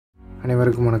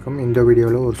அனைவருக்கும் வணக்கம். இந்த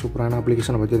வீடியோவில் ஒரு சூப்பரான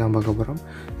அப்ளிகேஷனை பற்றி தான் பார்க்க போகிறோம்.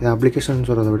 இது அப்ளிகேஷன்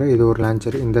சொல்கிறத விட இது ஒரு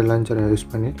லான்ச்சர். இந்த லான்ச்சரை யூஸ்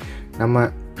பண்ணி நம்ம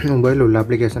மொபைலில் உள்ள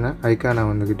அப்ளிகேஷனை ஐக்கானை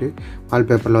வந்துக்கிட்டு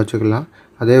வால்பேப்பரில் வச்சுக்கலாம்.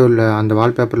 அதே அந்த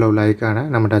வால்பேப்பரில் உள்ள ஐக்கானை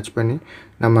நம்ம டச் பண்ணி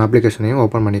நம்ம அப்ளிகேஷனையும்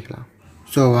ஓப்பன் பண்ணிக்கலாம்.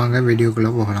 ஸோ வாங்க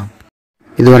வீடியோக்குள்ளே போகலாம்.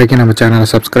 இது வரைக்கும் நம்ம சேனலை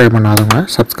சப்ஸ்கிரைப் பண்ணாதவங்க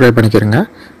சப்ஸ்கிரைப் பண்ணிக்கிறங்க.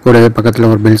 கூடவே பக்கத்தில்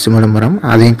ஒரு பெல் சிம்பலும் வரும்,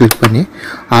 அதையும் கிளிக் பண்ணி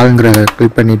ஆளுங்கிற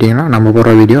கிளிக் பண்ணிட்டீங்கன்னா நம்ம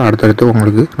போடுற வீடியோ அடுத்தடுத்து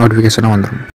உங்களுக்கு நோட்டிஃபிகேஷனாக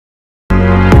வந்துடும்.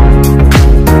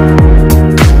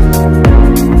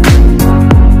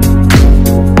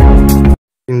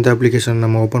 இந்த அப்ளிகேஷன்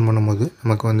நம்ம ஓப்பன் பண்ணும்போது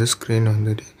நமக்கு வந்து ஸ்க்ரீன்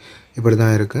வந்துட்டு இப்படி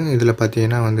தான் இருக்குது. இதில்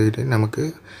பார்த்தீங்கன்னா வந்துக்கிட்டு நமக்கு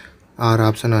 6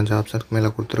 ஆப்ஷன் 5 ஆப்ஷனுக்கு மேலே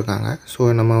கொடுத்துருக்காங்க. ஸோ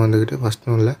நம்ம வந்துக்கிட்டு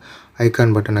ஃபஸ்ட்டு உள்ள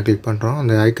ஐக்கான் பட்டனை கிளிக் பண்ணுறோம்.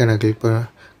 அந்த ஐக்கானை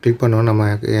கிளிக் பண்ணோம். நம்ம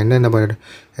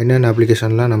என்னென்ன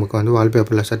அப்ளிகேஷன்லாம் நமக்கு வந்து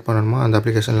வால்பேப்பரில் செட் பண்ணணுமோ அந்த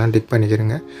அப்ளிகேஷன்லாம் டிக்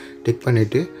பண்ணிக்கிறங்க. டிக்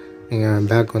பண்ணிவிட்டு நீங்கள்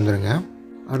பேக் வந்துடுங்க.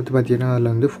 அடுத்து பார்த்தீங்கன்னா அதில்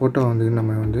வந்து ஃபோட்டோ வந்து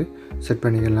நம்ம வந்து செட்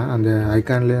பண்ணிக்கலாம். அந்த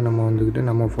ஐக்கான்லேயே நம்ம வந்துக்கிட்டு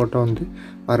நம்ம ஃபோட்டோ வந்து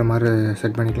வர மாதிரி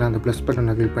செட் பண்ணிக்கலாம். அந்த ப்ளஸ்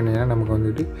பட்டனை கிளிக் பண்ணிங்கன்னா நமக்கு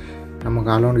வந்துட்டு நமக்கு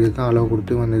அளவு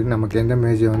கொடுத்து வந்துட்டு நமக்கு எந்த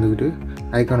இமேஜை வந்துக்கிட்டு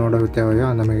ஐக்கானோட தேவையோ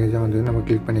அந்த இமேஜை வந்துட்டு நம்ம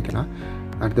கிளிக் பண்ணிக்கலாம்.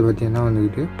 அடுத்து பார்த்திங்கன்னா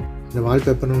வந்துக்கிட்டு இந்த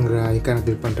வால்பேப்பருங்கிற ஐக்கானை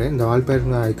கிளிக் பண்ணுறேன். இந்த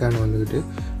வால்பேப்பருங்கிற ஐக்கான் வந்துக்கிட்டு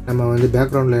நம்ம வந்து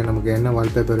பேக்ரவுண்டில் நமக்கு என்ன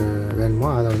வால்பேப்பர் வேணுமோ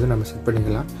அதை வந்து நம்ம செட்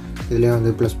பண்ணிக்கலாம். இதிலே வந்து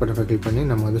ப்ளஸ் பட்டனை கிளிக் பண்ணி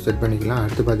நம்ம வந்து செட் பண்ணிக்கலாம்.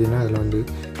 அடுத்து பார்த்திங்கன்னா இதில் வந்து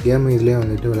கேம் இதிலே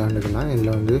வந்துட்டு விளாண்டுக்கலாம்.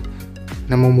 இதில் வந்து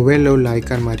நம்ம மொபைலில் உள்ள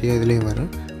ஐக்கான் மாதிரியே இதுலேயும் வரும்.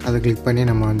 அதை கிளிக் பண்ணி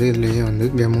நம்ம வந்து இதுலேயே வந்து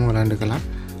கேமும் விளாண்டுக்கலாம்.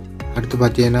 அடுத்து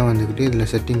பார்த்தீங்கன்னா வந்துக்கிட்டு இதில்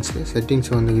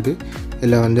செட்டிங்ஸ் வந்துக்கிட்டு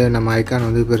இதில் வந்து நம்ம ஐக்கான்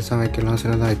வந்து பெருசாக வைக்கலாம்,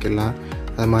 சின்னதாக வைக்கலாம்.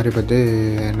 அது மாதிரி பார்த்து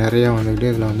நிறையா வந்துக்கிட்டு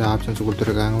இதில் வந்து ஆப்ஷன்ஸ்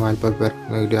கொடுத்துருக்காங்க. வால்பேப்பர்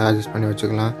வந்துக்கிட்டு அட்ஜஸ்ட் பண்ணி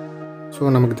வச்சுக்கலாம்.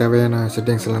 ஸோ நமக்கு தேவையான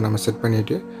செட்டிங்ஸ் எல்லாம் நம்ம செட்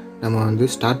பண்ணிவிட்டு நம்ம வந்து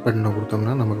ஸ்டார்ட் பட்டனை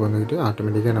கொடுத்தோம்னா நமக்கு வந்துக்கிட்டு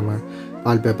ஆட்டோமேட்டிக்காக நம்ம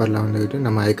வால்பேப்பரில் வந்துக்கிட்டு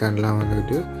நம்ம ஐக்கான்லாம்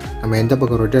வந்துக்கிட்டு நம்ம எந்த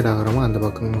பக்கம் ரொட்டேட் ஆகிறோமோ அந்த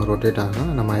பக்கம் ரொட்டேட் ஆகும்.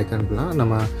 நம்ம ஐக்கான்லாம்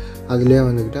நம்ம அதிலே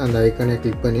வந்துக்கிட்டு அந்த ஐக்கானே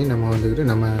கிளிக் பண்ணி நம்ம வந்துக்கிட்டு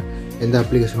நம்ம எந்த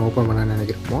அப்ளிகேஷன் ஓப்பன் பண்ண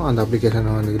நினைக்கிறோமோ அந்த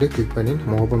அப்ளிகேஷனை வந்துக்கிட்டு கிளிக் பண்ணி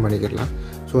நம்ம ஓப்பன் பண்ணிக்கலாம்.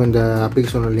 ஸோ இந்த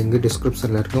அப்ளிகேஷனோட லிங்க்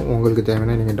டிஸ்கிரிப்ஷனில் இருக்கும். உங்களுக்கு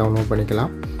தேவையான நீங்கள் டவுன்லோட்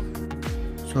பண்ணிக்கலாம்.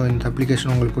 ஸோ இந்த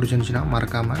அப்ளிகேஷன் உங்களுக்கு பிடிச்சிருந்துச்சின்னா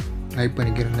மறக்காமல் லைக்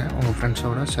பண்ணிக்கிறங்க, உங்கள்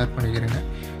ஃப்ரெண்ட்ஸோட ஷேர் பண்ணிக்கிறங்க.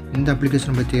 இந்த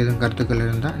அப்ளிகேஷன் பற்றி எதுவும் கருத்துக்கள்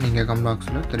இருந்தால் நீங்கள் கமெண்ட்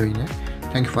பாக்ஸில் தெரிவிங்க.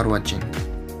 தேங்க்யூ ஃபார் வாட்சிங்.